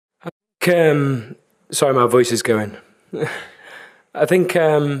Sorry, my voice is going. I think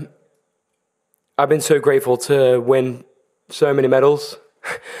I've been so grateful to win so many medals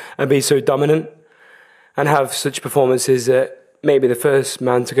and be so dominant and have such performances that maybe the first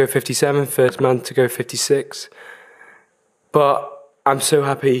man to go 57, first man to go 56. But I'm so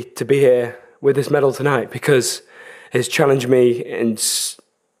happy to be here with this medal tonight because it's challenged me in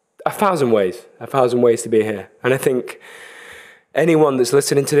a thousand ways to be here. And I think anyone that's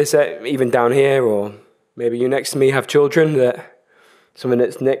listening to this, even down here, or maybe you next to me have children, that something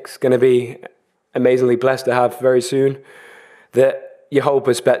that Nick's going to be amazingly blessed to have very soon, that your whole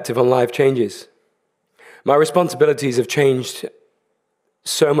perspective on life changes. My responsibilities have changed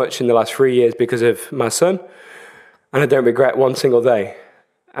so much in the last 3 years because of my son, and I don't regret one single day.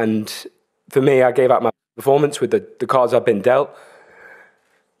 And for me, I gave out my performance with the cards I've been dealt.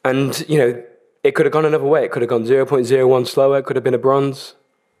 And, you know, it could have gone another way. It could have gone 0.01 slower. It could have been a bronze.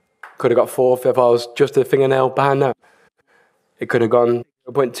 Could have got fourth if I was just a fingernail behind that. It could have gone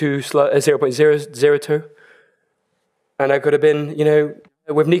 0.002. And I could have been, you know,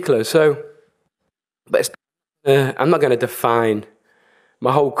 with Nicola. So, but I'm not going to define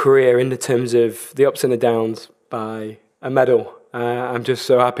my whole career in the terms of the ups and the downs by a medal. I'm just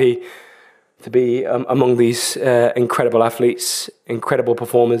so happy to be among these incredible athletes, incredible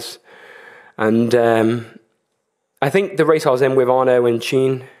performers. And I think the race I was in with Arno and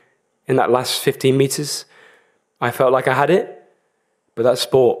Sheen in that last 15 meters, I felt like I had it, but that's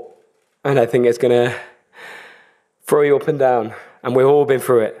sport. And I think it's going to throw you up and down. And we've all been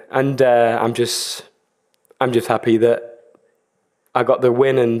through it. And I'm just happy that I got the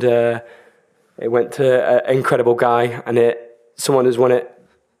win, and it went to an incredible guy, and someone has won it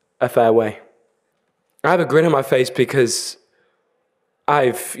a fair way. I have a grin on my face because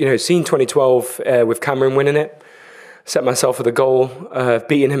I've, you know, seen 2012 with Cameron winning it, set myself for the goal of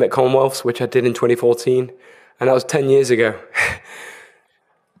beating him at Commonwealths, which I did in 2014, and that was 10 years ago.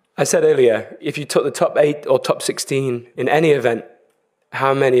 I said earlier, if you took the top 8 or top 16 in any event,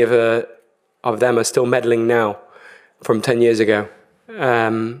 how many of them are still medaling now from 10 years ago?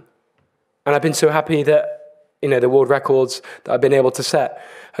 And I've been so happy that, you know, the world records that I've been able to set,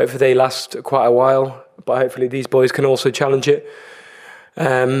 hopefully they last quite a while, but hopefully these boys can also challenge it.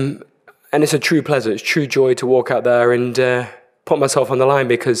 And it's a true pleasure, it's true joy to walk out there and put myself on the line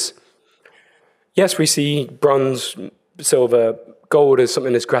because, yes, we see bronze, silver, gold as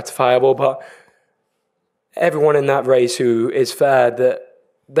something that's gratifiable, but everyone in that race who is fair, that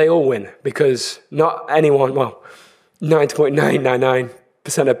they all win because not anyone, well,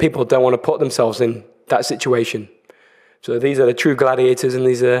 90.999% of people don't want to put themselves in that situation. So these are the true gladiators, and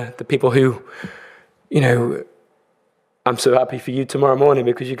these are the people who, you know, I'm so happy for you tomorrow morning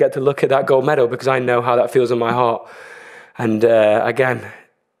because you get to look at that gold medal because I know how that feels in my heart. And again,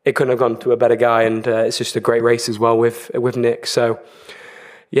 it couldn't have gone to a better guy, and it's just a great race as well with Nick. So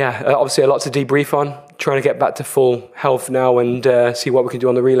yeah, obviously a lot to debrief on, trying to get back to full health now and see what we can do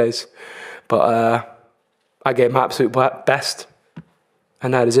on the relays. But I gave my absolute best,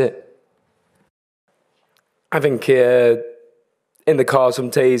 and that is it. I think in the car some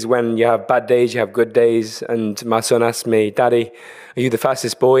days when you have bad days, you have good days, and my son asked me, "Daddy, are you the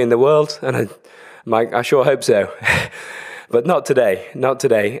fastest boy in the world?" And I'm like, I sure hope so. But not today, not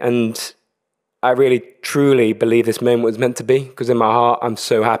today. And I really, truly believe this moment was meant to be, because in my heart, I'm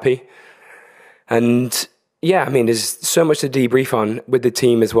so happy. And yeah, I mean, there's so much to debrief on with the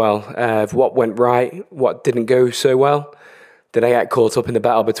team as well, of what went right, what didn't go so well. Did I get caught up in the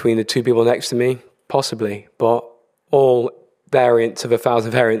battle between the two people next to me? Possibly, but all variants of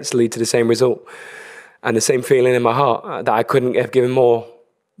 1,000 variants lead to the same result and the same feeling in my heart that I couldn't have given more.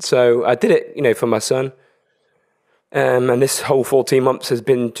 So I did it, you know, for my son. And this whole 14 months has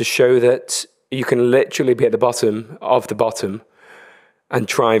been to show that you can literally be at the bottom of the bottom and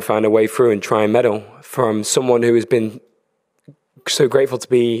try and find a way through and try and medal, from someone who has been so grateful to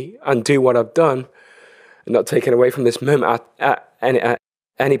be and do what I've done and not taken away from this moment at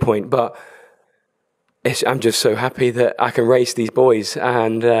any point. But I'm just so happy that I can race these boys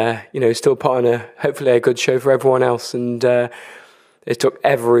and, you know, still put on hopefully a good show for everyone else. And it took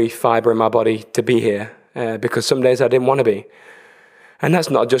every fibre in my body to be here because some days I didn't want to be. And that's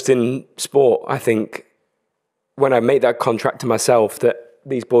not just in sport. I think when I made that contract to myself that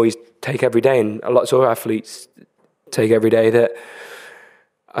these boys take every day, and lots of other athletes take every day, that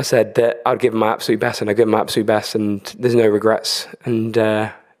I said that I'd give them my absolute best, and I give them my absolute best, and there's no regrets. And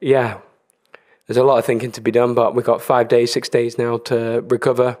yeah, there's a lot of thinking to be done, but we've got 5 days, 6 days now to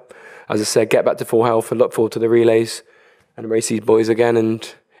recover. As I said, get back to full health and look forward to the relays and race these boys again.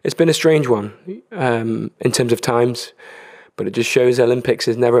 And it's been a strange one in terms of times, But it just shows Olympics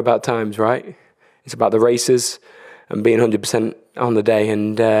is never about times, right? It's about the races and being 100% on the day.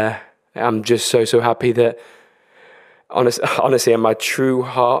 And I'm just so happy that, honestly, in my true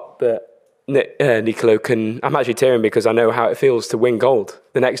heart, that Nicolo can... I'm actually tearing because I know how it feels to win gold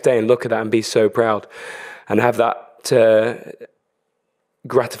the next day and look at that and be so proud and have that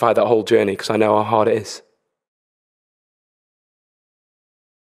gratify that whole journey, because I know how hard it is.